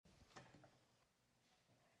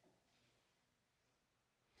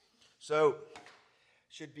So,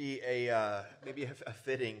 should be maybe a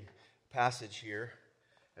fitting passage here,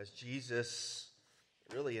 as Jesus,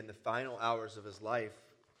 really in the final hours of his life,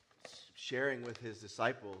 sharing with his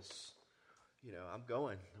disciples, I'm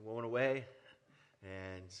going away,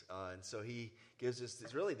 and so he gives us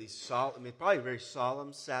these solemn, probably very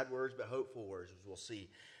solemn, sad words, but hopeful words, as we'll see.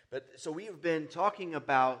 But so we have been talking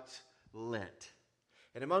about Lent.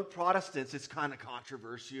 And among Protestants, it's kind of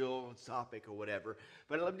controversial topic or whatever.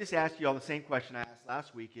 But let me just ask you all the same question I asked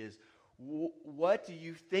last week is, what do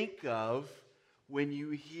you think of when you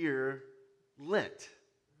hear Lent?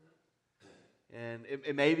 And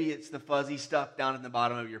maybe it's the fuzzy stuff down in the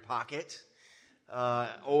bottom of your pocket.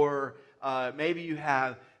 Or maybe you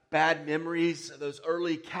have bad memories of those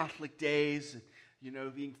early Catholic days,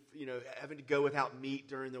 having to go without meat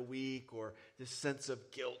during the week, or this sense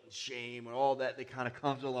of guilt and shame, or all that kind of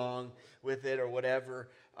comes along with it, or whatever.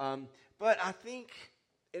 But I think,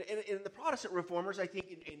 in the Protestant reformers, I think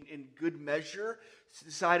in good measure,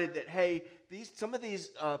 decided that, hey, some of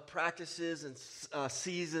these practices and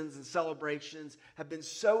seasons and celebrations have been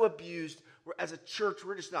so abused, where as a church,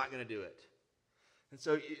 we're just not going to do it. And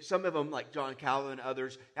so some of them, like John Calvin and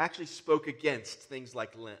others, actually spoke against things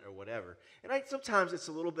like Lent or whatever. And sometimes it's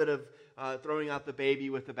a little bit of throwing out the baby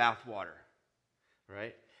with the bathwater,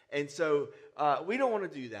 right? And so we don't want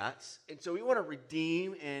to do that. And so we want to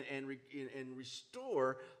redeem and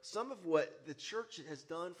restore some of what the church has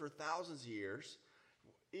done for thousands of years,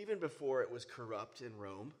 even before it was corrupt in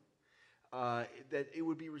Rome, that it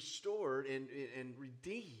would be restored and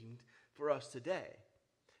redeemed for us today.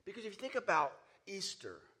 Because if you think about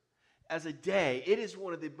Easter as a day, it is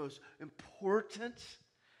one of the most important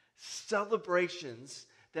celebrations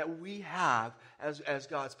that we have as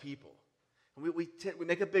God's people. And we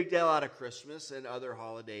make a big deal out of Christmas and other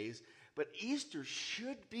holidays, but Easter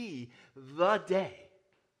should be the day.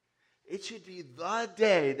 It should be the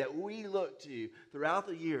day that we look to throughout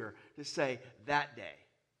the year to say that day.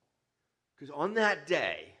 Because on that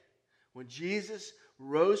day, when Jesus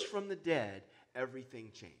rose from the dead, everything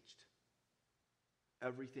changed.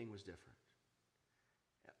 Everything was different.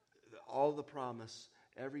 All the promise,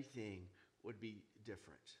 everything would be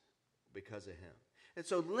different because of him. And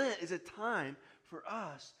so Lent is a time for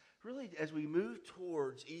us, really, as we move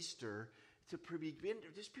towards Easter, to begin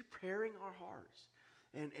just preparing our hearts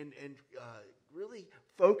and really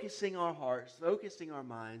focusing our hearts, focusing our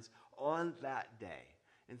minds on that day.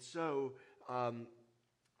 And so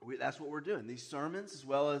that's what we're doing. These sermons, as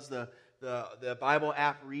well as the Bible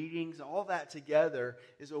app readings, all that together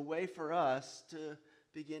is a way for us to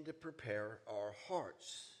begin to prepare our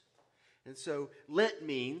hearts. And so Lent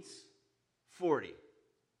means 40,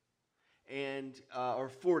 or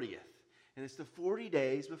 40th. And it's the 40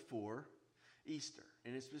 days before Easter.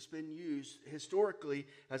 And it's just been used historically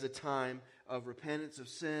as a time of repentance of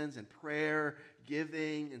sins and prayer,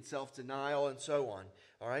 giving and self-denial and so on.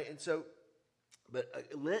 All right? And so, but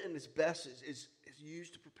Lent in its best is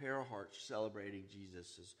used to prepare our hearts for celebrating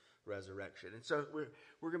Jesus' resurrection. And so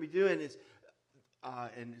we're going to be doing is,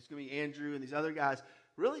 and it's going to be Andrew and these other guys,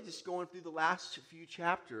 really just going through the last few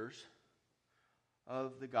chapters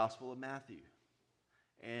of the Gospel of Matthew.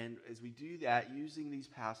 And as we do that, using these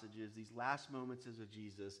passages, these last moments of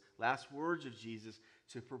Jesus, last words of Jesus,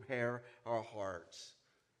 to prepare our hearts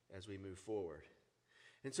as we move forward.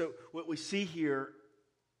 And so what we see here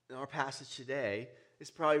in our passage today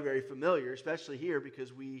is probably very familiar, especially here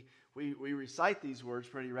because we recite these words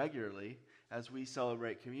pretty regularly as we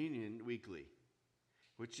celebrate communion weekly,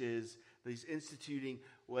 which is these instituting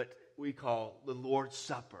what we call the Lord's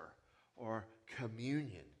Supper or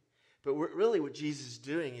communion. But really what Jesus is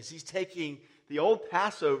doing is he's taking the old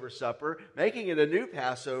Passover supper, making it a new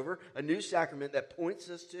Passover, a new sacrament that points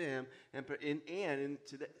us to him, and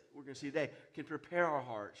today, we're going to see today, can prepare our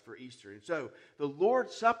hearts for Easter. And so the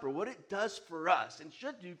Lord's Supper, what it does for us, and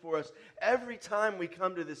should do for us every time we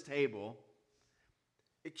come to this table,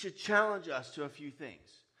 it should challenge us to a few things.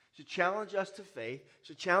 It should challenge us to faith, it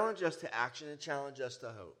should challenge us to action, and challenge us to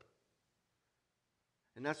hope.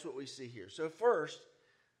 And that's what we see here. So first,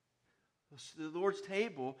 the Lord's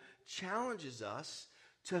table challenges us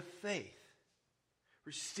to faith,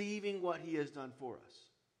 receiving what he has done for us.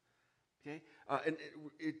 Okay? And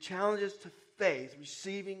it challenges to faith,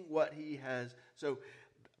 receiving what he has. So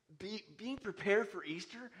being prepared for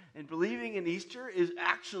Easter and believing in Easter is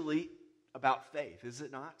actually about faith, is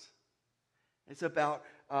it not? It's about,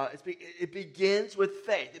 it begins with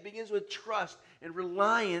faith. It begins with trust and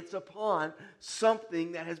reliance upon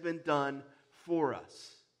something that has been done for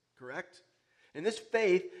us. Correct? And this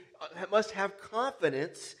faith must have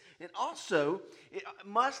confidence, and also it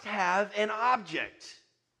must have an object.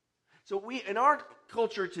 So we, in our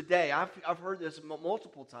culture today, I've heard this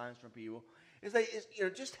multiple times from people, is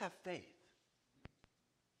just have faith.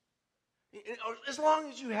 As long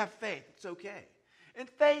as you have faith, it's okay. And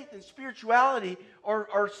faith and spirituality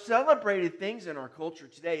are celebrated things in our culture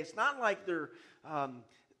today. It's not like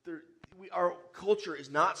our culture is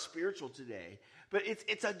not spiritual today, but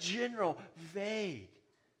it's a general, vague,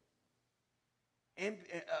 and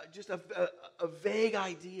just a vague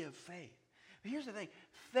idea of faith. But here's the thing.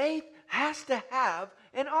 Faith has to have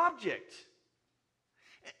an object.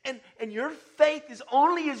 And your faith is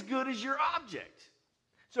only as good as your object.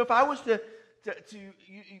 So if I was to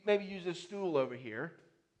maybe use a stool over here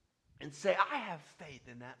and say, I have faith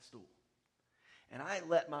in that stool, and I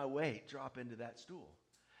let my weight drop into that stool,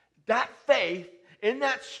 that faith in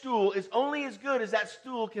that stool is only as good as that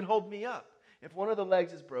stool can hold me up. If one of the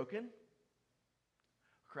legs is broken,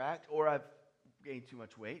 cracked, or I've gained too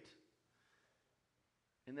much weight,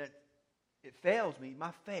 and that it fails me,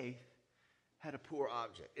 my faith had a poor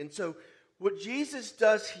object. And so what Jesus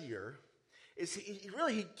does here is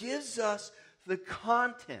he gives us the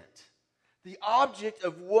content, the object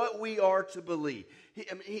of what we are to believe.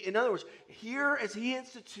 In other words, here as he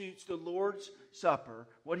institutes the Lord's Supper,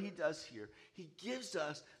 what he does here, he gives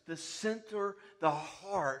us the center, the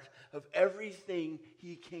heart of everything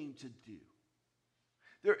he came to do.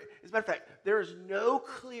 As a matter of fact, there is no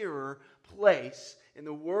clearer place in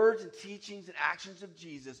the words and teachings and actions of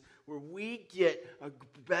Jesus where we get a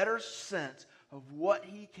better sense of what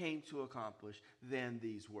he came to accomplish than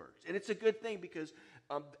these words. And it's a good thing because,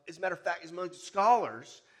 as a matter of fact, among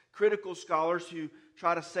scholars, critical scholars who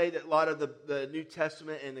try to say that a lot of the New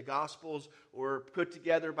Testament and the Gospels were put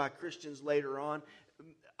together by Christians later on,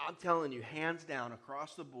 I'm telling you, hands down,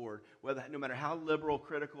 across the board, no matter how liberal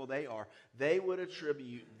critical they are, they would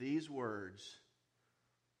attribute these words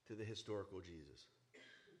to the historical Jesus.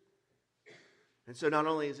 And so not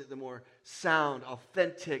only is it the more sound,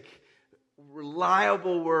 authentic,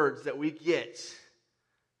 reliable words that we get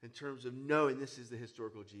in terms of knowing this is the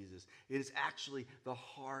historical Jesus, it is actually the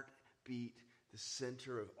heartbeat, the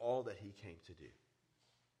center of all that he came to do.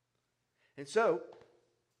 And so,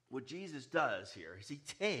 what Jesus does here is he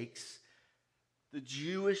takes the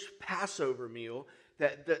Jewish Passover meal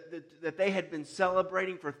that they had been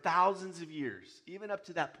celebrating for thousands of years, even up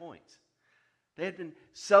to that point. They had been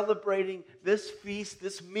celebrating this feast,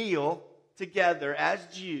 this meal together as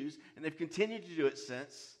Jews, and they've continued to do it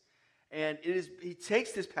since. And he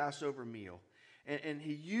takes this Passover meal and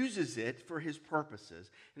he uses it for his purposes.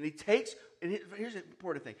 And here's the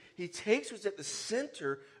important thing. He takes what's at the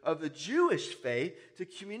center of the Jewish faith to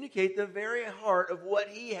communicate the very heart of what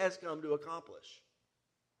he has come to accomplish.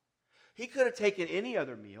 He could have taken any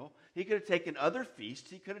other meal. He could have taken other feasts.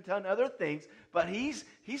 He could have done other things. But he's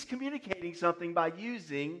communicating something by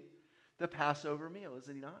using the Passover meal,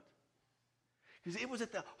 isn't he not? Because it was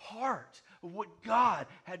at the heart of what God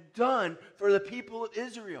had done for the people of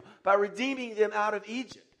Israel by redeeming them out of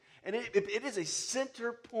Egypt. And it is a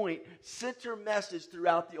center point, center message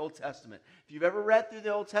throughout the Old Testament. If you've ever read through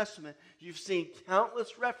the Old Testament, you've seen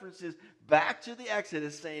countless references back to the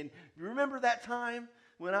Exodus saying, you remember that time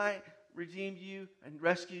when I redeemed you and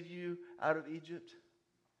rescued you out of Egypt?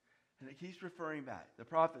 And it keeps referring back. The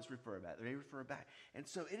prophets refer back. They refer back. And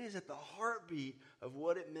so it is at the heartbeat of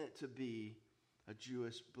what it meant to be a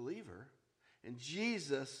Jewish believer. And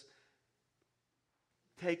Jesus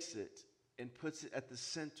takes it and puts it at the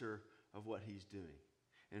center of what he's doing.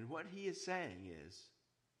 And what he is saying is,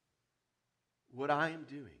 what I am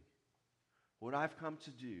doing, what I've come to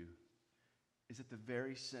do, is at the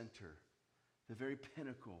very center, the very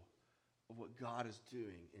pinnacle of what God is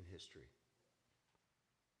doing in history.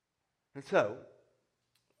 And so,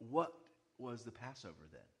 what was the Passover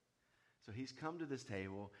then? So he's come to this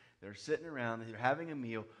table, they're sitting around, they're having a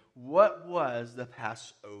meal. What was the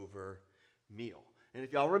Passover meal? And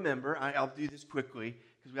if y'all remember, I'll do this quickly,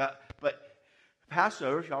 but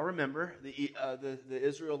Passover, if y'all remember, the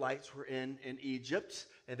Israelites were in Egypt,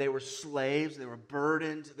 and they were slaves, they were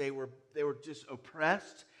burdened, they were just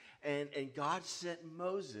oppressed, and God sent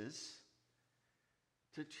Moses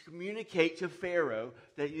to communicate to Pharaoh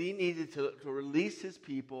that he needed to release his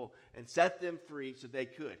people and set them free so they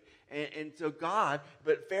could. And so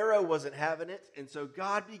but Pharaoh wasn't having it, and so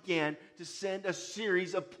God began to send a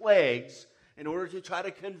series of plagues in order to try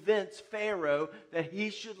to convince Pharaoh that he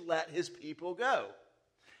should let his people go.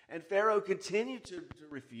 And Pharaoh continued to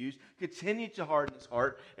refuse, continued to harden his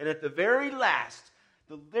heart, and at the very last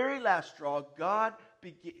straw, God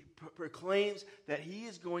proclaims that he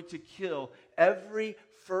is going to kill every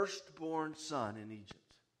firstborn son in Egypt.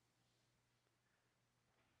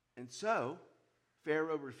 And so,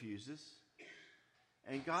 Pharaoh refuses.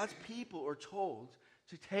 And God's people are told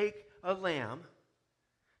to take a lamb,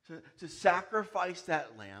 to sacrifice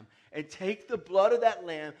that lamb, and take the blood of that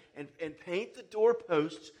lamb and paint the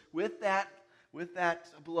doorposts with that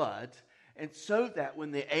blood, and so that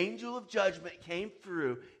when the angel of judgment came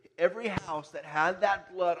through, every house that had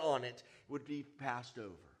that blood on it would be passed over.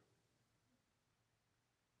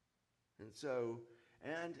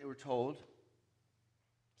 And we're told,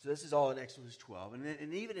 so this is all in Exodus 12,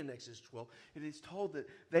 and even in Exodus 12, it is told that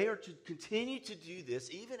they are to continue to do this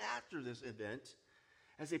even after this event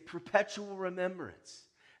as a perpetual remembrance,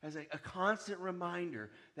 as a constant reminder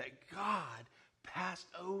that God passed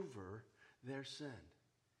over their sin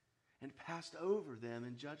and passed over them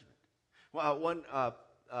in judgment. Well, one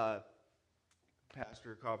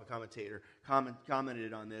pastor, commentator,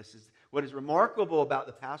 commented on this. Is what is remarkable about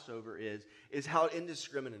the Passover is how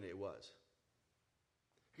indiscriminate it was.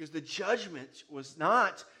 Because the judgment was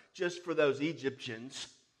not just for those Egyptians,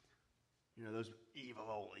 those evil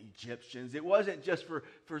old Egyptians. It wasn't just for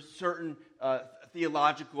certain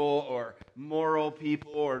theological or moral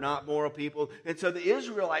people or not moral people. And so the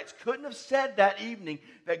Israelites couldn't have said that evening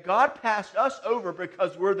that God passed us over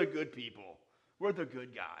because we're the good people. We're the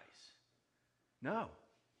good guys. No.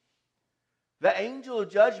 The angel of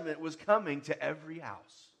judgment was coming to every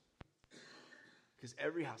house. Because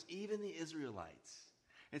every house, even the Israelites.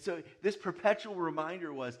 And so this perpetual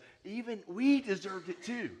reminder was, even we deserved it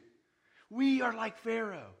too. We are like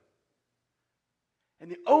Pharaoh. And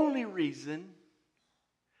the only reason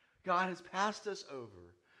God has passed us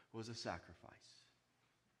over was a sacrifice.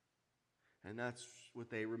 And that's what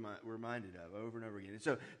they were reminded of over and over again. And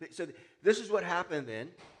so this is what happened then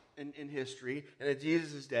in history and in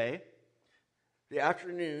Jesus' day. The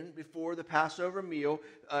afternoon before the Passover meal,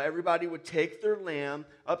 everybody would take their lamb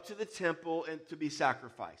up to the temple and to be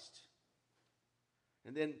sacrificed.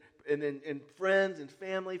 And then friends and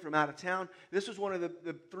family from out of town. This was one of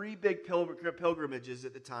the three big pilgrimages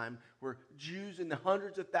at the time, where Jews in the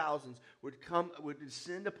hundreds of thousands would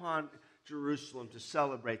descend upon Jerusalem to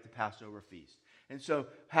celebrate the Passover feast. And so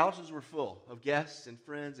houses were full of guests and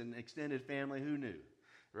friends and extended family. Who knew,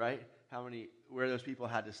 right? Where those people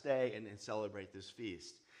had to stay and celebrate this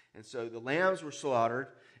feast. And so the lambs were slaughtered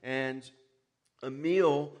and a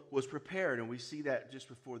meal was prepared. And we see that just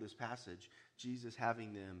before this passage, Jesus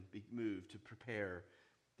having them be moved to prepare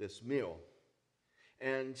this meal.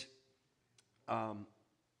 And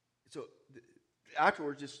so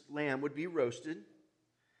afterwards, this lamb would be roasted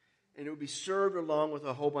and it would be served along with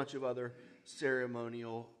a whole bunch of other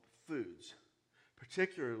ceremonial foods,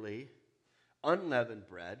 particularly unleavened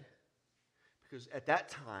bread. Because at that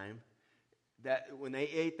time, that when they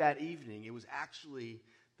ate that evening, it was actually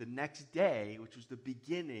the next day, which was the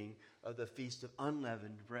beginning of the Feast of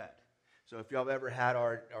Unleavened Bread. So if y'all have ever had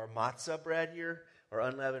our matzah bread here, or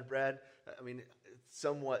unleavened bread, it's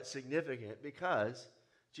somewhat significant because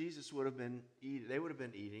Jesus would have been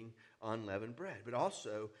eating unleavened bread. But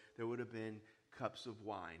also, there would have been cups of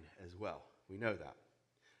wine as well. We know that.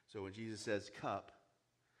 So when Jesus says cup,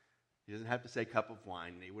 he doesn't have to say cup of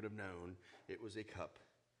wine. They would have known it was a cup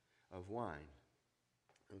of wine.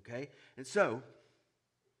 Okay? And so,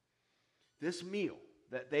 this meal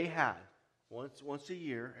that they had, once a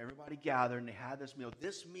year, everybody gathered and they had this meal.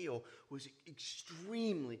 This meal was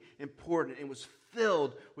extremely important and was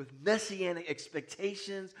filled with messianic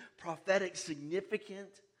expectations, prophetic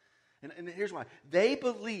significance. And here's why. They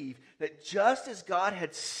believed that just as God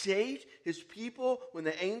had saved his people when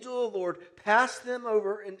the angel of the Lord passed them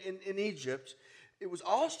over in Egypt, it was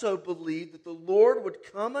also believed that the Lord would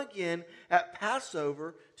come again at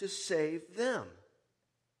Passover to save them.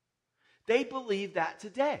 They believe that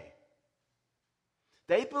today.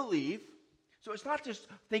 They believe, so it's not just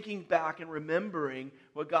thinking back and remembering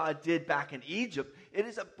what God did back in Egypt. It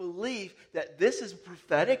is a belief that this is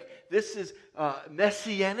prophetic, this is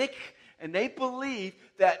messianic, and they believe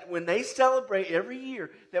that when they celebrate every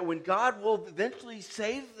year, that when God will eventually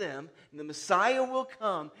save them and the Messiah will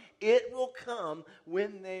come, it will come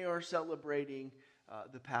when they are celebrating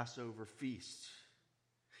the Passover feast.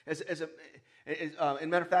 As a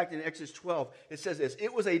matter of fact, in Exodus 12, it says this: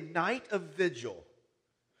 it was a night of vigil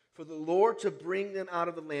for the Lord to bring them out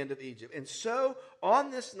of the land of Egypt. And so,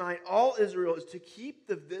 on this night, all Israel is to keep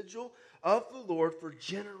the vigil of the Lord for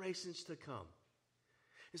generations to come.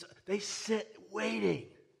 So they sit waiting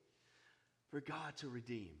for God to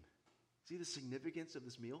redeem. See the significance of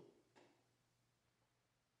this meal?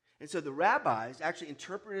 And so the rabbis actually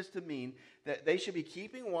interpret this to mean that they should be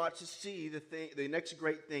keeping watch to see the next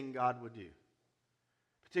great thing God would do.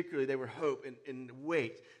 Particularly, they would hope and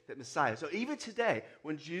wait that Messiah. So even today,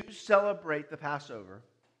 when Jews celebrate the Passover,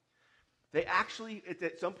 they actually,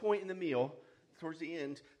 at some point in the meal, towards the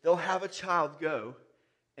end, they'll have a child go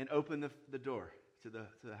and open the door to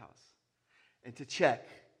the house and to check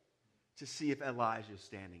to see if Elijah is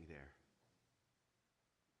standing there.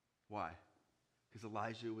 Why? Because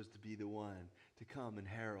Elijah was to be the one to come and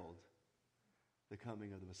herald the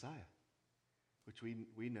coming of the Messiah, which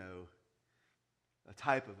we know a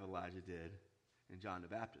type of Elijah did in John the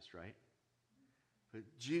Baptist, right? But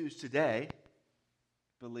Jews today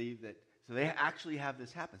believe that, so they actually have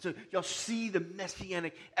this happen. So you'll see the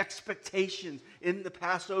messianic expectations in the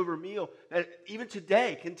Passover meal that even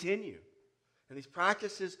today continue. And these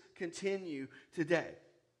practices continue today.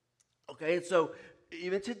 Okay, and so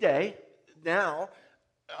even today, now,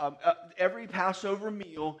 every Passover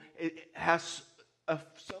meal, it has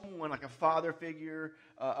someone like a father figure,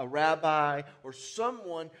 a rabbi, or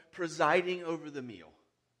someone presiding over the meal.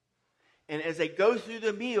 And as they go through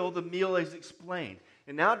the meal is explained.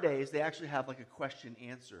 And nowadays, they actually have like a question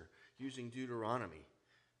answer using Deuteronomy.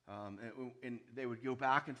 And they would go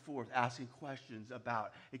back and forth asking questions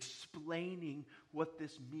about explaining what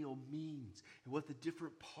this meal means and what the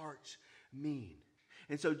different parts mean.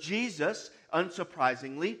 And so Jesus,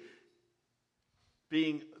 unsurprisingly,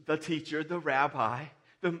 being the teacher, the rabbi,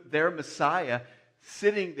 their Messiah,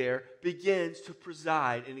 sitting there, begins to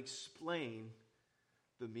preside and explain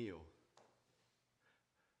the meal.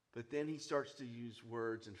 But then he starts to use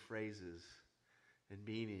words and phrases and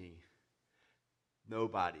meaning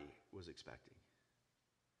nobody was expecting.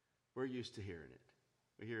 We're used to hearing it.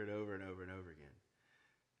 We hear it over and over and over again.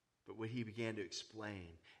 But what he began to explain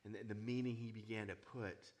and the meaning he began to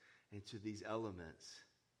put into these elements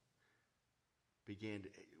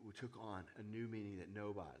took on a new meaning that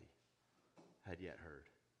nobody had yet heard.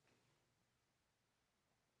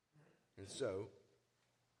 And so,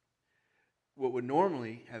 what would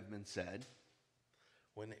normally have been said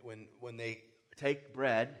when they take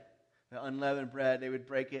bread, the unleavened bread, they would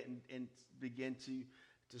break it and begin to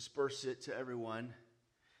disperse it to everyone.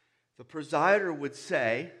 The presider would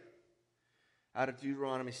say, out of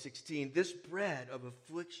Deuteronomy 16, this bread of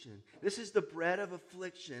affliction, this is the bread of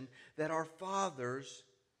affliction that our fathers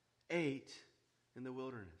ate in the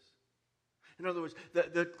wilderness. In other words,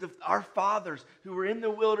 our fathers who were in the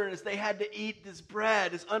wilderness, they had to eat this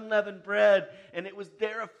bread, this unleavened bread, and it was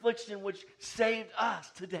their affliction which saved us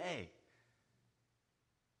today.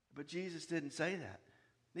 But Jesus didn't say that.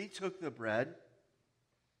 He took the bread and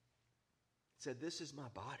said, this is my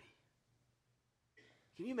body.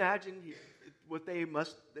 Can you imagine what they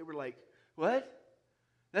were like, what?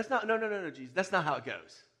 That's not, no, Jesus, that's not how it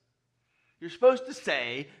goes. You're supposed to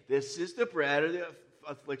say, this is the bread of the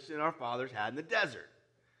affliction our fathers had in the desert.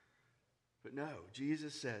 But no,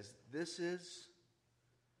 Jesus says, this is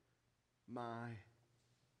my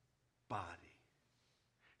body.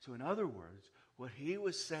 So in other words, what he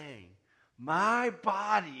was saying, my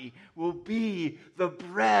body will be the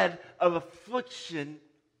bread of affliction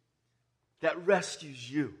that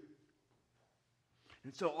rescues you.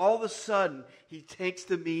 And so all of a sudden, he takes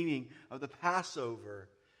the meaning of the Passover,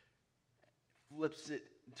 flips it,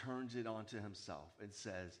 and turns it onto himself and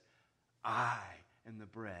says, I am the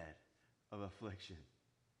bread of affliction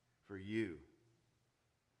for you.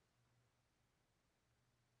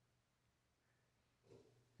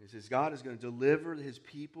 He says God is going to deliver his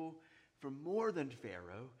people from more than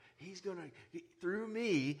Pharaoh. Through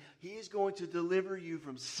me, he is going to deliver you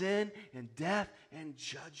from sin and death and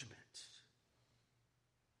judgment.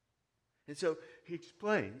 And so he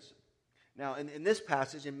explains. Now, in this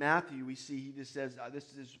passage in Matthew, we see he just says,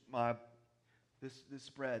 this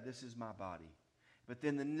bread, this is my body. But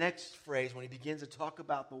then the next phrase, when he begins to talk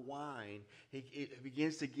about the wine, he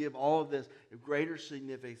begins to give all of this greater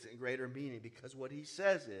significance and greater meaning. Because what he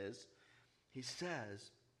says is, he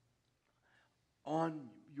says, on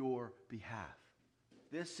your behalf.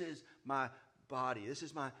 This is my body. This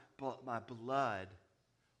is my blood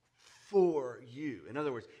for you. In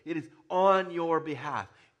other words, it is on your behalf.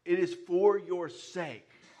 It is for your sake.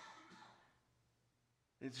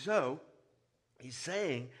 And so, he's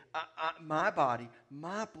saying, my body,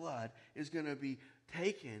 my blood is going to be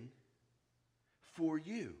taken for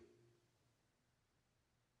you.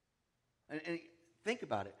 And think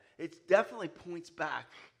about it. It definitely points back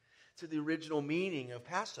to the original meaning of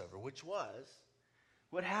Passover, which was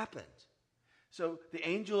what happened. So the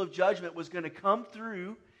angel of judgment was going to come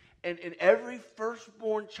through, and every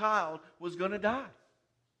firstborn child was going to die.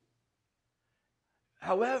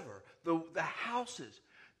 However, the houses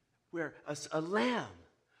where a lamb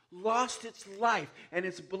lost its life and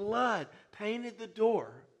its blood painted the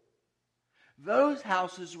door, those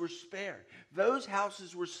houses were spared. Those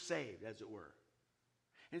houses were saved, as it were.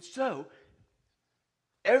 And so,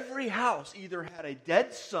 every house either had a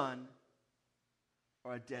dead son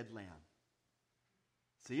or a dead lamb.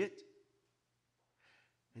 See it?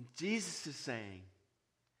 And Jesus is saying,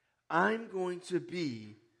 I'm going to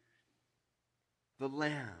be the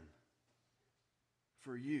lamb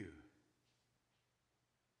for you.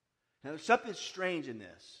 Now, there's something strange in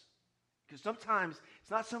this. Because sometimes it's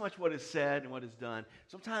not so much what is said and what is done.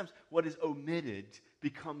 Sometimes what is omitted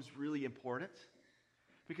becomes really important.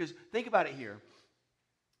 Because think about it here.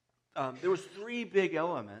 There was 3 big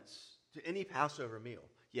elements to any Passover meal.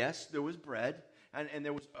 Yes, there was bread, and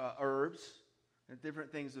there was herbs, and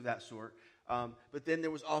different things of that sort. But then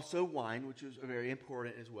there was also wine, which was very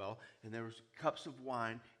important as well. And there was cups of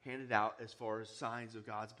wine handed out as far as signs of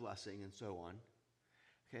God's blessing and so on.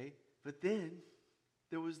 Okay? But then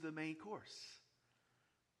there was the main course.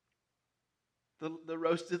 The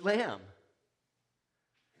roasted lamb.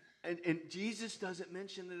 And Jesus doesn't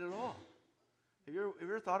mention it at all. Have you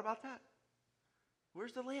ever thought about that?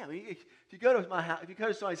 Where's the lamb? If you go to my house, if you go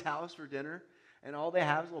to somebody's house for dinner, and all they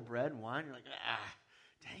have is a little bread and wine, you're like,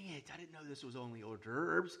 dang it! I didn't know this was only hors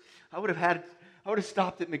d'oeuvres. I would have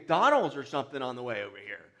stopped at McDonald's or something on the way over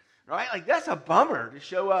here, right? Like that's a bummer to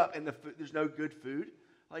show up and there's no good food.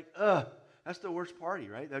 Like, that's the worst party,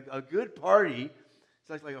 right? A good party,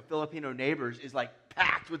 it's like a Filipino neighbor's, is like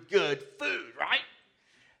packed with good food, right?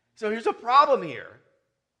 So here's a problem here.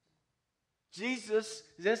 Jesus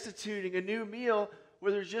is instituting a new meal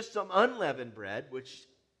where there's just some unleavened bread, which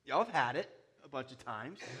y'all have had it a bunch of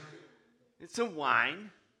times, and some wine.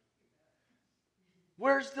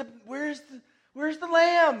 Where's the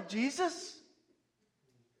lamb, Jesus?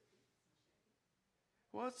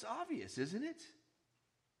 Well, it's obvious, isn't it?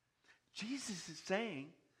 Jesus is saying,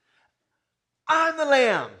 I'm the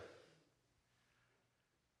lamb.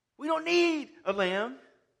 We don't need a lamb.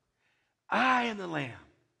 I am the lamb.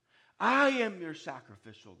 I am your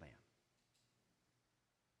sacrificial lamb.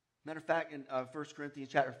 Matter of fact, in 1 Corinthians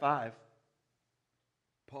chapter 5,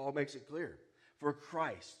 Paul makes it clear. For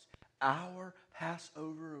Christ, our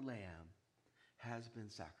Passover lamb, has been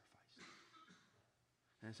sacrificed.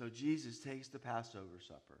 And so Jesus takes the Passover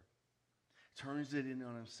supper, turns it in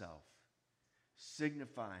on himself,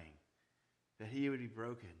 signifying that he would be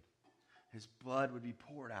broken, his blood would be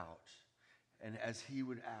poured out, and as he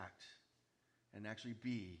would act and actually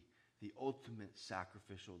be the ultimate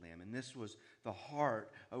sacrificial lamb. And this was the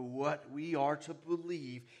heart of what we are to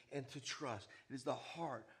believe and to trust. It is the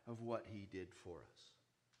heart of what he did for us.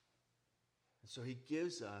 And so he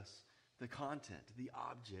gives us the content, the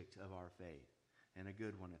object of our faith, and a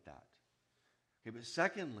good one at that. Okay, but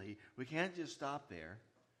secondly, we can't just stop there,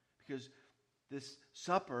 because this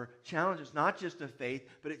supper challenges not just to faith,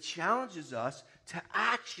 but it challenges us to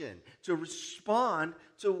action, to respond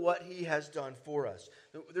to what he has done for us.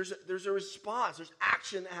 There's a response, there's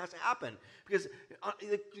action that has to happen. Because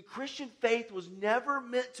the Christian faith was never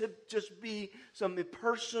meant to just be something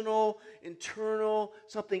personal, internal,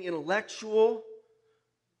 something intellectual.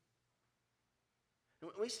 And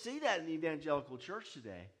we see that in the evangelical church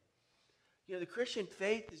today. You know, the Christian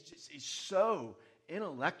faith is so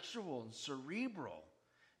intellectual and cerebral,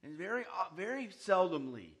 and very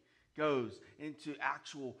seldomly goes into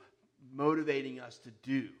actual motivating us to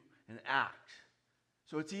do and act.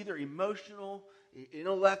 So it's either emotional,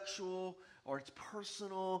 intellectual, or it's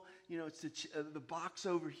personal. You know, it's the box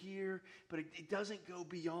over here, but it doesn't go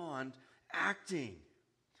beyond acting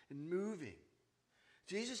and moving.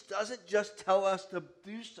 Jesus doesn't just tell us to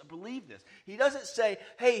believe this. He doesn't say,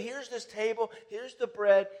 hey, here's this table, here's the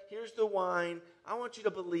bread, here's the wine. I want you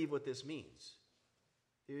to believe what this means.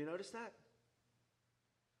 Have you noticed that?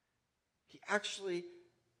 He actually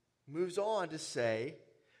moves on to say,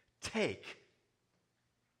 take.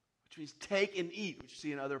 Which means take and eat, which you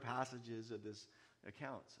see in other passages of this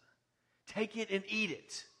account. Take it and eat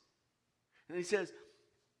it. And he says,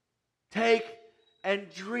 take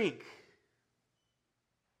and drink.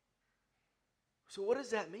 So what does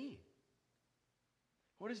that mean?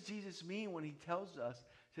 What does Jesus mean when he tells us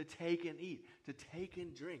to take and eat, to take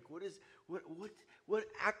and drink? What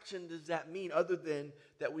action does that mean other than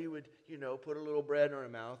that we would, put a little bread in our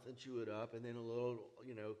mouth and chew it up and then a little,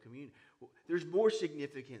 communion? There's more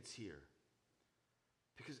significance here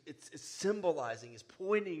because it's symbolizing, it's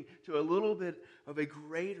pointing to a little bit of a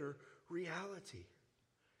greater reality.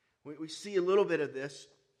 We see a little bit of this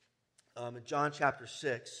in John chapter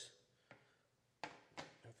 6.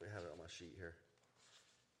 I have it on my sheet here.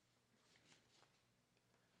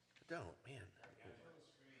 I don't, man.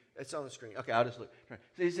 It's on the screen. Okay, I'll just look.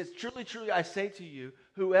 So he says, truly, truly, I say to you,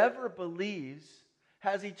 whoever believes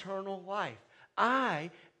has eternal life.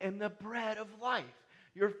 I am the bread of life.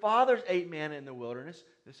 Your fathers ate manna in the wilderness.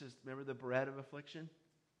 This is, remember, the bread of affliction?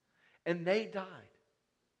 And they died.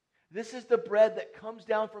 This is the bread that comes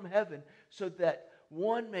down from heaven so that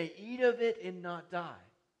one may eat of it and not die.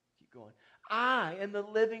 Keep going. I am the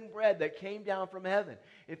living bread that came down from heaven.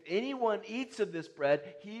 If anyone eats of this bread,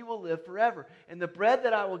 he will live forever. And the bread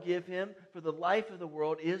that I will give him for the life of the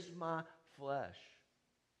world is my flesh.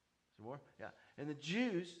 Some more? Yeah. And the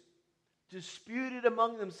Jews disputed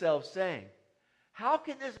among themselves, saying, how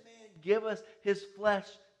can this man give us his flesh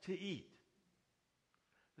to eat?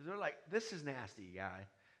 Because they're like, this is nasty, guy.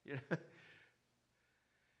 You know?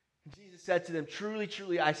 And Jesus said to them, truly,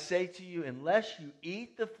 truly, I say to you, unless you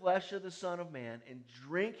eat the flesh of the Son of Man and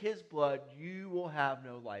drink his blood, you will have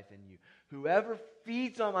no life in you. Whoever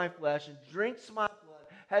feeds on my flesh and drinks my blood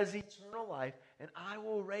has eternal life, and I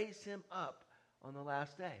will raise him up on the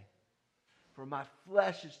last day. For my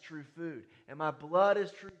flesh is true food, and my blood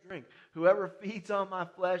is true drink. Whoever feeds on my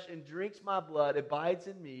flesh and drinks my blood abides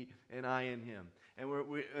in me, and I in him. And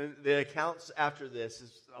the accounts after this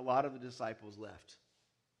is a lot of the disciples left.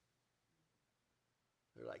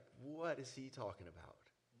 They're like, what is he talking about?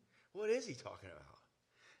 What is he talking about?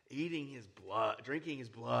 Eating his blood, drinking his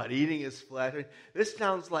blood, eating his flesh. I mean, this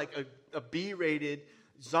sounds like a B-rated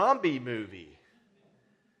zombie movie.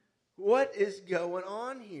 What is going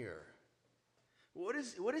on here? What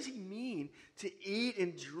does he mean to eat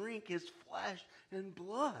and drink his flesh and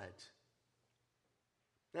blood?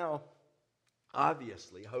 Now,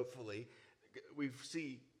 obviously, hopefully, we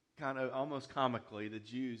see kind of almost comically the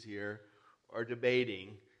Jews here are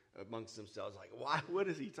debating amongst themselves, like, why? What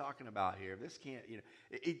is he talking about here? This can't,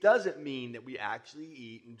 it doesn't mean that we actually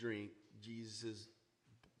eat and drink Jesus'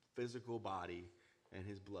 physical body and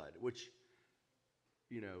his blood, which,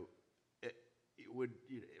 it would,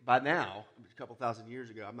 by now, a couple thousand years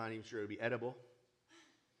ago, I'm not even sure it would be edible.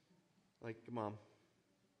 Like, come on.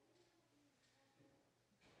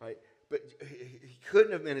 Right? But he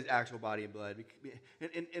couldn't have meant his actual body and blood.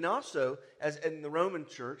 And also, as in the Roman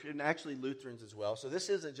church, and actually Lutherans as well, so this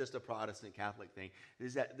isn't just a Protestant Catholic thing,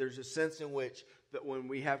 is that there's a sense in which that when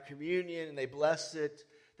we have communion and they bless it,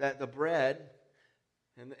 that the bread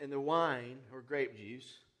and the wine or grape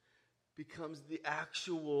juice becomes the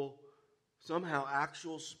somehow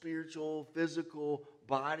actual spiritual, physical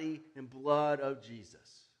body and blood of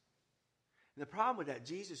Jesus. And the problem with that,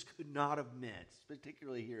 Jesus could not have meant,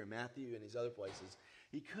 particularly here in Matthew and these other places,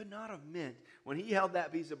 he could not have meant when he held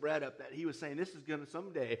that piece of bread up that he was saying, this is going to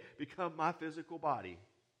someday become my physical body.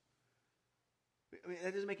 I mean,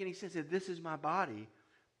 that doesn't make any sense. If this is my body,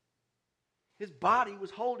 his body was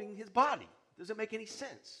holding his body. Doesn't make any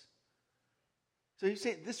sense. So he's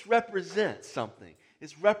saying this represents something.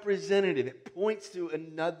 It's representative. It points to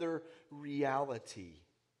another reality.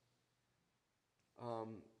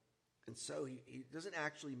 And so he doesn't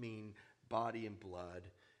actually mean body and blood,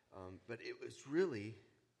 but it was really,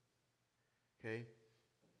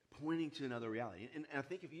 pointing to another reality. And I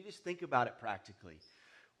think if you just think about it practically,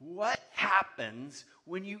 what happens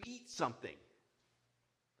when you eat something?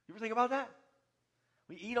 You ever think about that?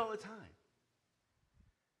 We eat all the time.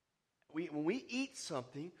 When we eat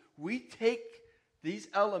something, we take these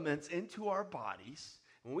elements into our bodies.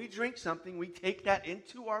 When we drink something, we take that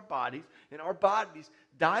into our bodies, and our bodies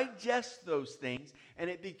digest those things, and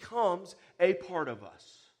it becomes a part of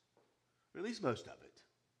us. Or at least most of it.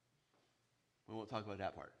 We won't talk about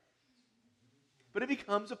that part. But it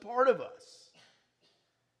becomes a part of us.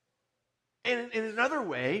 And in another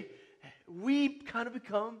way, we kind of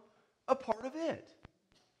become a part of it.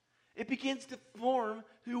 It begins to form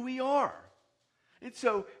who we are. And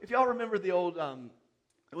so, if y'all remember the old,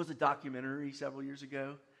 it was a documentary several years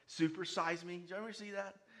ago, Super Size Me. Did you ever see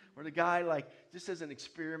that? Where the guy, just as an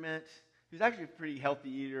experiment, he was actually a pretty healthy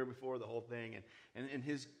eater before the whole thing, and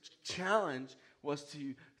his challenge was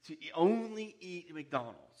to only eat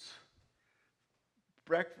McDonald's.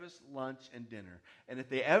 Breakfast, lunch, and dinner. And if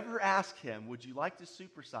they ever asked him, would you like to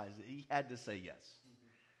supersize it, he had to say yes.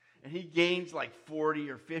 And he gains 40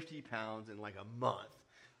 or 50 pounds in a month.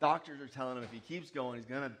 Doctors are telling him if he keeps going, he's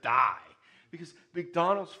going to die. Because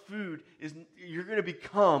McDonald's food you're going to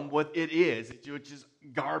become what it is, which is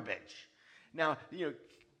garbage. Now,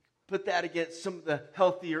 put that against some of the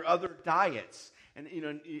healthier other diets. And,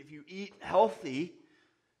 if you eat healthy,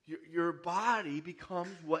 your body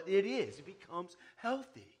becomes what it is. It becomes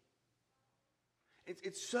healthy.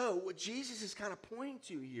 It's so, what Jesus is kind of pointing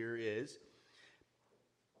to here is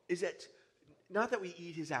that not that we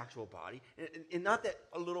eat his actual body, and not that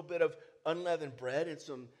a little bit of unleavened bread and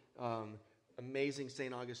some amazing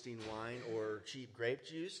St. Augustine wine or cheap grape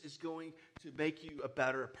juice is going to make you a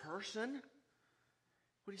better person.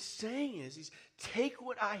 What he's saying is, take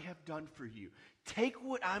what I have done for you. Take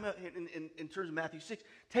what I'm, in terms of Matthew 6,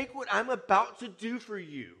 take what I'm about to do for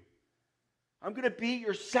you. I'm going to be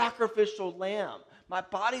your sacrificial lamb. My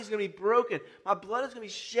body's going to be broken. My blood is going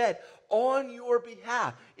to be shed on your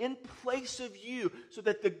behalf, in place of you, so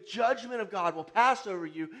that the judgment of God will pass over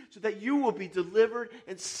you, so that you will be delivered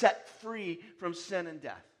and set free from sin and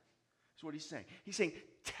death. That's what he's saying. He's saying,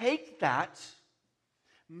 take that,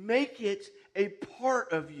 make it a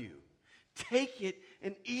part of you. Take it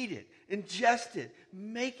and eat it, ingest it,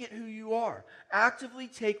 make it who you are. Actively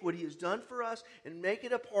take what he has done for us and make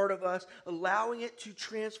it a part of us, allowing it to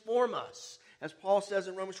transform us. As Paul says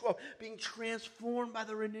in Romans 12, being transformed by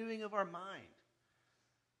the renewing of our mind.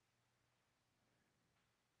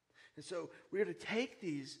 And so we are to take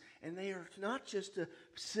these, and they are not just to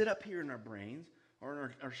sit up here in our brains or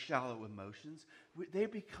in our shallow emotions. They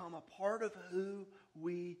become a part of who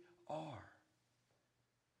we are.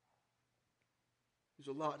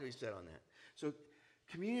 There's a lot to be said on that. So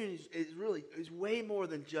communion is way more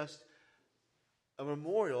than just a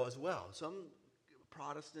memorial as well. Some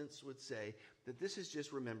Protestants would say that this is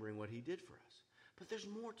just remembering what he did for us. But there's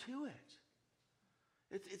more to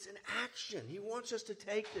it. It's an action. He wants us to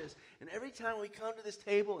take this. And every time we come to this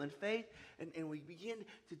table in faith and we begin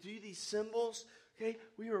to do these symbols, okay,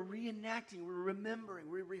 we are reenacting, we're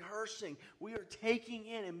remembering, we're rehearsing, we are taking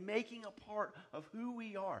in and making a part of who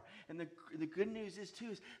we are. And the good news is,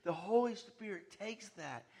 too, is the Holy Spirit takes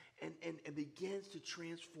that and begins to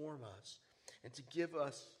transform us and to give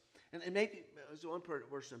us, and maybe, as one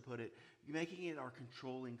person put it, making it our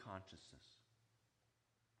controlling consciousness.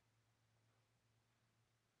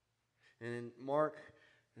 And in Mark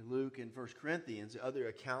and Luke and 1 Corinthians, other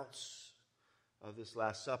accounts of this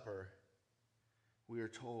Last Supper, we are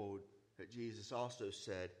told that Jesus also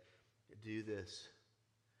said, do this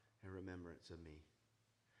in remembrance of me.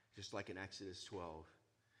 Just like in Exodus 12.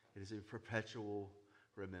 It is a perpetual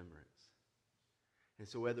remembrance. And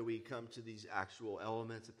so whether we come to these actual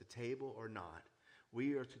elements at the table or not,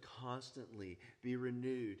 we are to constantly be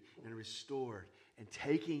renewed and restored and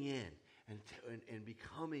taking in and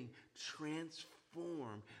becoming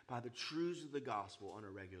transformed by the truths of the gospel on a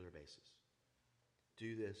regular basis.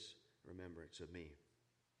 Do this in remembrance of me.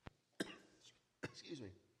 Excuse me.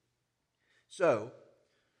 So,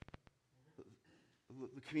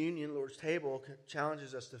 the communion, Lord's table,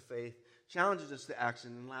 challenges us to faith, challenges us to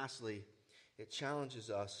action, and lastly, it challenges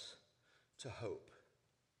us to hope.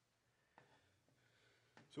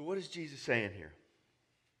 So what is Jesus saying here?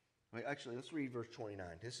 Wait, actually, let's read verse 29.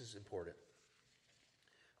 This is important.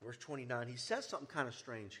 Verse 29, he says something kind of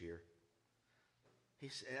strange here.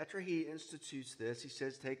 After he institutes this, he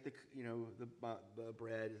says, take the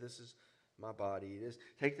bread. This is my body.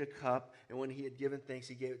 Take the cup. And when he had given thanks,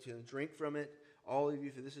 he gave it to them. Drink from it, all of you,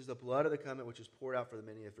 for this is the blood of the covenant, which is poured out for the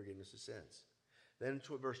many of forgiveness of sins. Then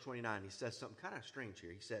verse 29, he says something kind of strange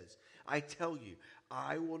here. He says, I tell you,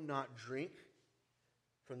 I will not drink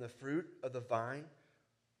from the fruit of the vine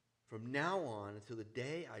from now on until the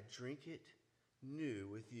day I drink it new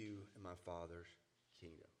with you in my Father's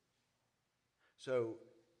kingdom. So,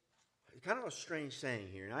 it's kind of a strange saying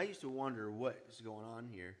here. And I used to wonder what is going on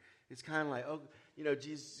here. It's kind of like,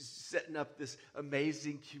 Jesus is setting up this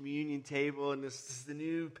amazing communion table and this is the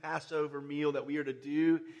new Passover meal that we are to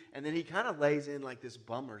do. And then he kind of lays in like this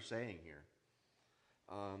bummer saying here.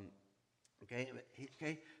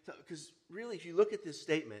 Okay? So, because really, if you look at this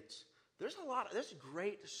statement, there's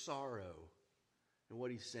great sorrow in what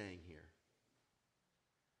he's saying here.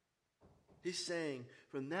 He's saying,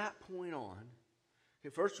 from that point on,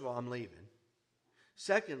 okay, first of all, I'm leaving.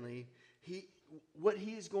 Secondly, what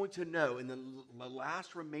he is going to know in the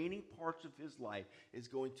last remaining parts of his life is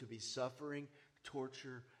going to be suffering,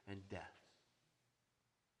 torture, and death.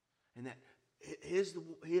 And that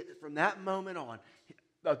from that moment on,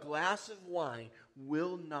 a glass of wine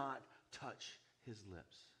will not touch his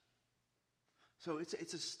lips. So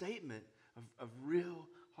it's a statement of real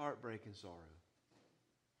heartbreak and sorrow.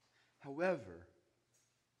 However,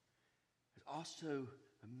 there's also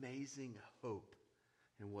amazing hope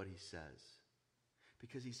in what he says.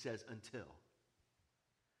 Because he says, until.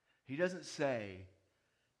 He doesn't say,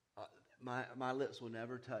 my lips will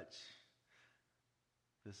never touch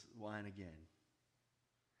this wine again.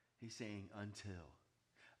 He's saying,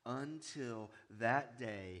 until that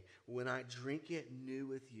day when I drink it new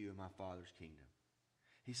with you in my Father's kingdom.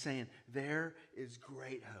 He's saying, there is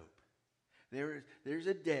great hope. There's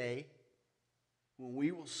a day when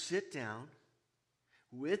we will sit down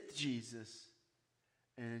with Jesus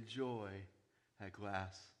and enjoy that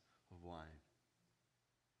glass of wine.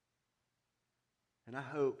 And I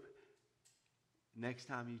hope next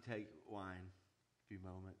time you take wine, a few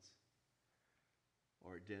moments,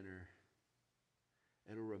 or at dinner,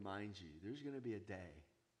 it'll remind you there's going to be a day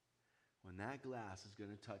when that glass is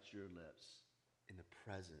going to touch your lips in the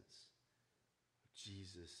presence of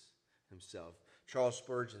Jesus himself. Charles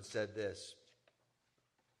Spurgeon said this.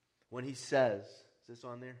 When he says, is this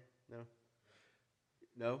on there? No?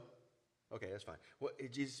 No? Okay, that's fine.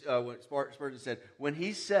 When Spurgeon said, when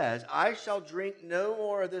he says, I shall drink no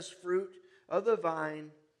more of this fruit of the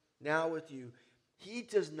vine now with you, he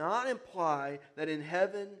does not imply that in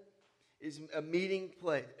heaven is a meeting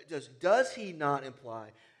place. Does he not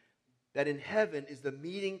imply that in heaven is the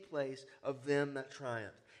meeting place of them that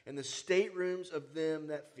triumph, and the staterooms of them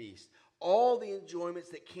that feast? All the enjoyments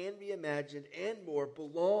that can be imagined and more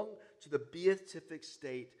belong to the beatific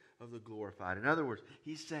state of the glorified. In other words,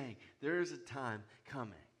 he's saying there is a time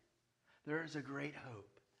coming. There is a great hope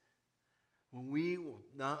when we will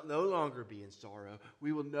no longer be in sorrow.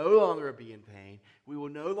 We will no longer be in pain. We will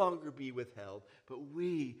no longer be withheld. But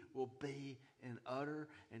we will be in utter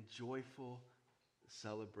and joyful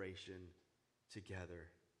celebration together.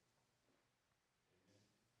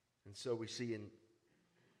 And so we see in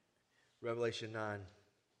Revelation 9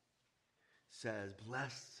 says,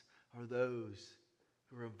 blessed are those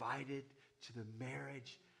who are invited to the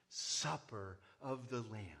marriage supper of the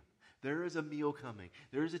Lamb. There is a meal coming.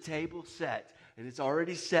 There is a table set, and it's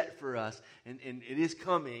already set for us. And it is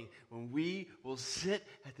coming when we will sit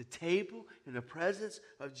at the table in the presence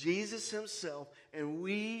of Jesus himself, and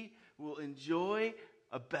we will enjoy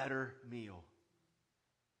a better meal.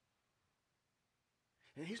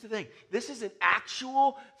 And here's the thing. This is an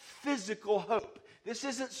actual physical hope. This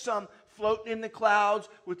isn't some floating in the clouds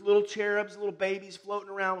with little cherubs, little babies floating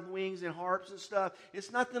around with wings and harps and stuff.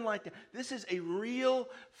 It's nothing like that. This is a real,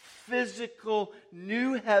 physical,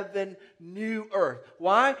 new heaven, new earth.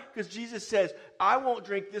 Why? Because Jesus says, I won't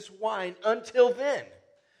drink this wine until then.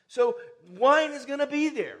 So wine is going to be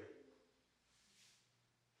there.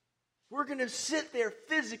 We're going to sit there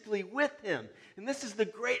physically with him. And this is the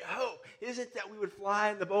great hope. Isn't that we would fly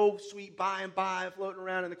in the old sweet by and by floating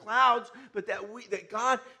around in the clouds, but that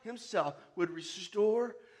God himself would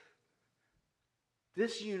restore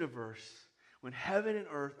this universe when heaven and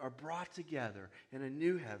earth are brought together in a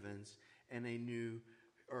new heavens and a new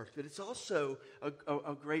earth. But it's also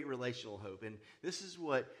a great relational hope. And this is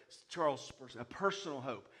what Charles Spurgeon, a personal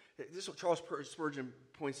hope. This is what Charles Spurgeon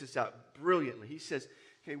points this out brilliantly. He says,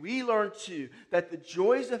 okay, we learn too that the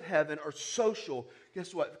joys of heaven are social.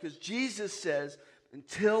 Guess what? Because Jesus says,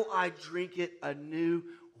 until I drink it anew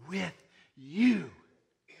with you.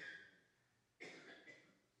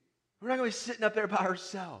 We're not going to be sitting up there by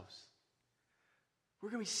ourselves.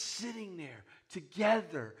 We're going to be sitting there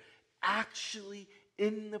together, actually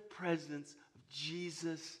in the presence of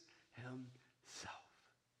Jesus himself.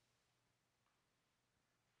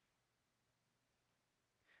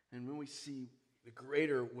 And when we see the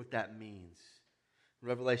greater what that means,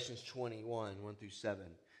 Revelations 21, 1-7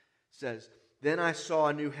 says, then I saw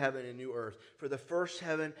a new heaven and new earth, for the first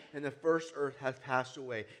heaven and the first earth have passed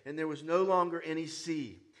away, and there was no longer any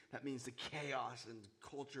sea. That means the chaos and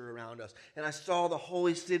culture around us. And I saw the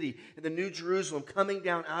holy city and the new Jerusalem coming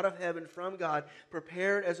down out of heaven from God,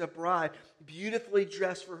 prepared as a bride, beautifully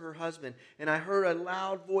dressed for her husband. And I heard a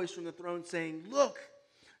loud voice from the throne saying, look,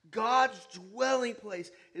 God's dwelling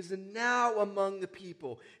place is now among the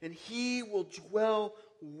people, and he will dwell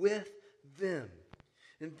with them.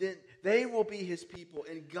 And then they will be his people,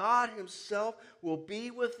 and God himself will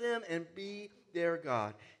be with them and be their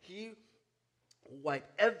God. He will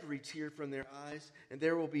wipe every tear from their eyes, and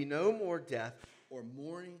there will be no more death or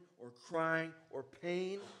mourning or crying or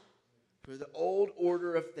pain, for the old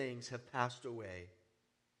order of things have passed away.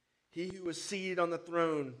 He who was seated on the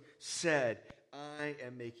throne said, I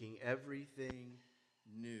am making everything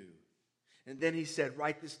new. And then he said,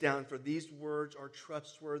 write this down, for these words are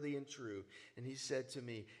trustworthy and true. And he said to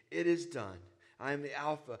me, it is done. I am the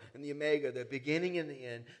Alpha and the Omega, the beginning and the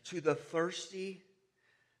end. To the thirsty,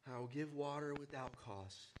 I will give water without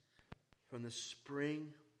cost from the spring,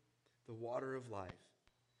 the water of life.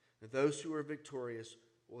 And those who are victorious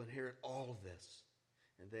will inherit all of this.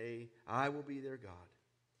 And I will be their God,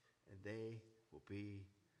 and they will be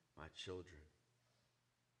my children.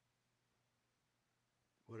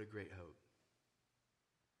 What a great hope.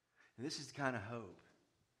 And this is the kind of hope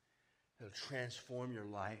that will transform your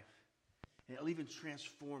life. And it'll even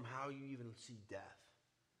transform how you even see death.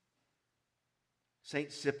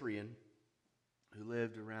 Saint Cyprian, who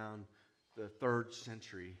lived around the 3rd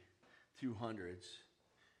century, 200s,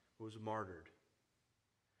 was martyred.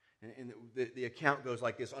 And the account goes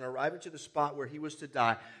like this. On arriving to the spot where he was to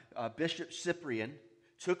die, Bishop Cyprian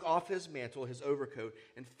took off his mantle, his overcoat,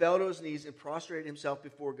 and fell to his knees and prostrated himself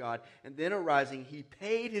before God. And then arising, he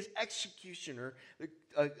paid his executioner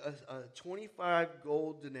 25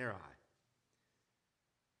 gold denarii.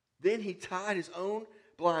 Then he tied his own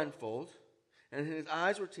blindfold, and his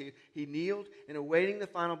eyes were teared. He kneeled, and awaiting the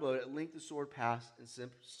final blow, at length the sword passed,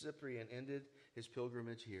 and Cyprian ended his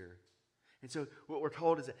pilgrimage here. And so what we're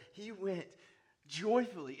told is that he went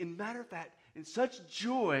joyfully, in matter of fact, in such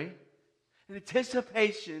joy and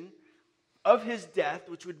anticipation of his death,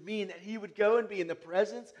 which would mean that he would go and be in the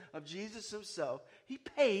presence of Jesus himself, he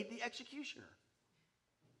paid the executioner.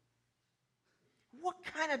 What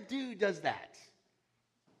kind of dude does that?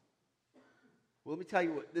 Well, let me tell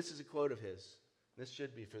you what, this is a quote of his. This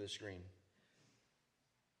should be for the screen.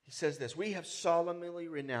 He says this: "We have solemnly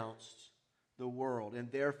renounced the world,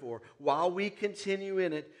 and therefore, while we continue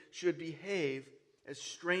in it, should behave as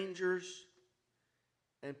strangers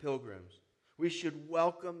and pilgrims. We should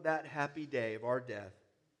welcome that happy day of our death,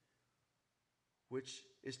 which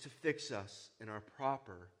is to fix us in our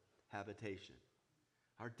proper habitation."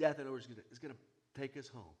 Our death, in other words, is going to take us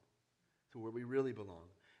home to where we really belong.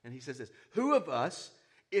 And he says this: "Who of us,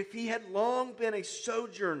 if he had long been a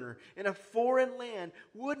sojourner in a foreign land,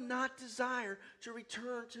 would not desire to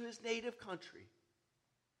return to his native country?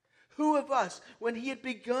 Who of us, when he had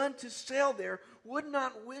begun to sail there, would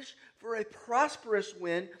not wish for a prosperous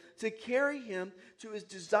wind to carry him to his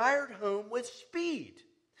desired home with speed,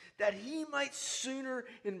 that he might sooner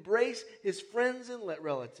embrace his friends and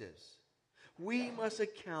relatives? We must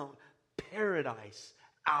account paradise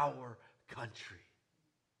our country."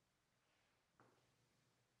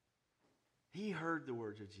 He heard the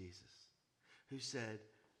words of Jesus, who said,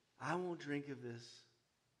 "I won't drink of this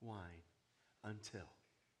wine until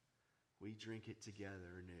we drink it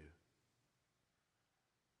together anew."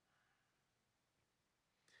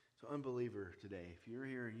 So, unbeliever today, if you're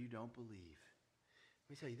here and you don't believe, let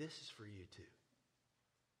me tell you, this is for you too.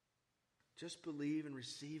 Just believe and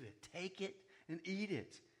receive it. Take it and eat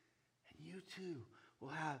it. And you too will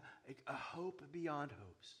have a hope beyond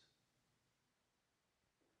hopes.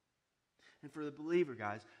 And for the believer,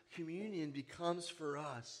 guys, communion becomes for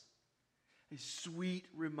us a sweet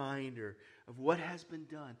reminder of what has been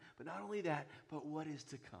done. But not only that, but what is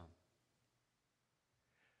to come.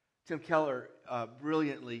 Tim Keller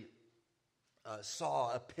brilliantly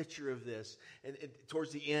saw a picture of this and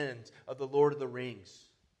towards the end of The Lord of the Rings.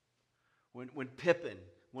 When Pippin,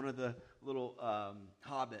 one of the little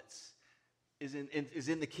hobbits, is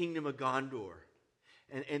in the kingdom of Gondor.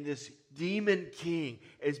 And this demon king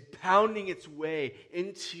is pounding its way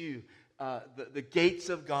into the gates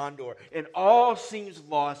of Gondor. And all seems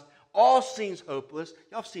lost. All seems hopeless.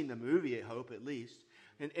 Y'all have seen the movie, I hope, at least.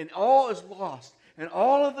 And all is lost. And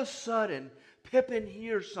all of a sudden, Pippin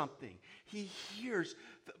hears something. He hears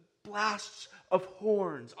the blasts of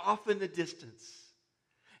horns off in the distance.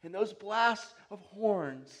 And those blasts of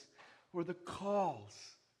horns were the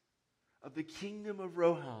calls of the kingdom of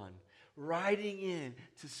Rohan riding in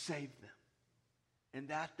to save them. And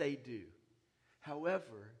that they do.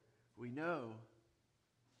 However, we know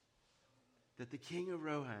that the king of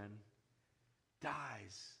Rohan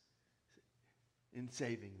dies in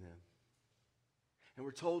saving them. And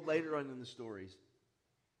we're told later on in the stories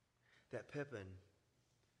that Pippin,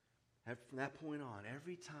 from that point on,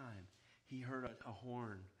 every time he heard a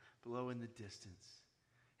horn blow in the distance,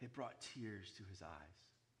 it brought tears to his eyes.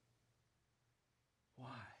 Why?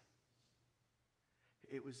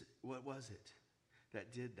 What was it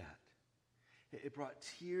that did that? It brought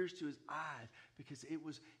tears to his eyes because it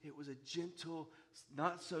was a gentle,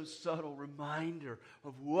 not so subtle reminder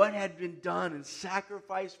of what had been done and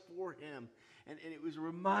sacrificed for him. And it was a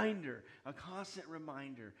reminder, a constant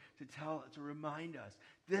reminder to remind us,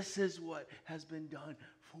 this is what has been done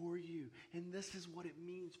for you. And this is what it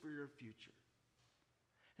means for your future.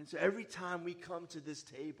 And so every time we come to this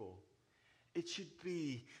table, it should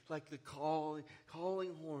be like the calling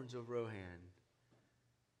horns of Rohan,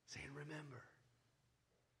 saying, remember.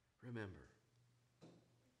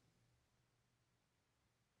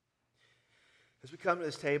 As we come to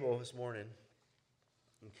this table this morning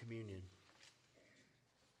in communion,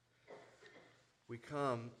 we're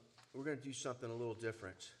going to do something a little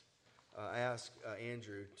different. I asked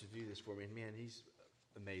Andrew to do this for me, and man, he's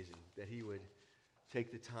amazing that he would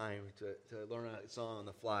take the time to learn a song on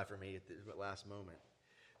the fly for me at the last moment.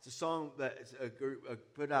 It's a song that's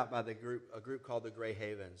put out by a group called the Grey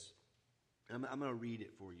Havens. I'm going to read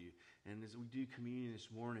it for you. And as we do communion this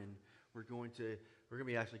morning, we're going to We're going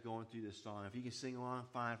to be actually going through this song. If you can sing along,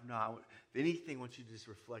 fine. If not, if anything, I want you to just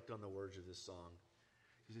reflect on the words of this song,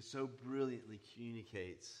 because it so brilliantly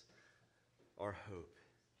communicates our hope.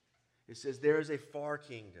 It says, there is a far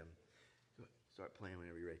kingdom. Start playing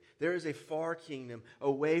whenever you're ready. There is a far kingdom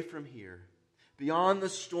away from here, beyond the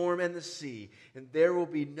storm and the sea, and there will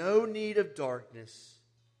be no need of darkness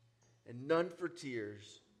and none for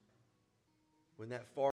tears when that far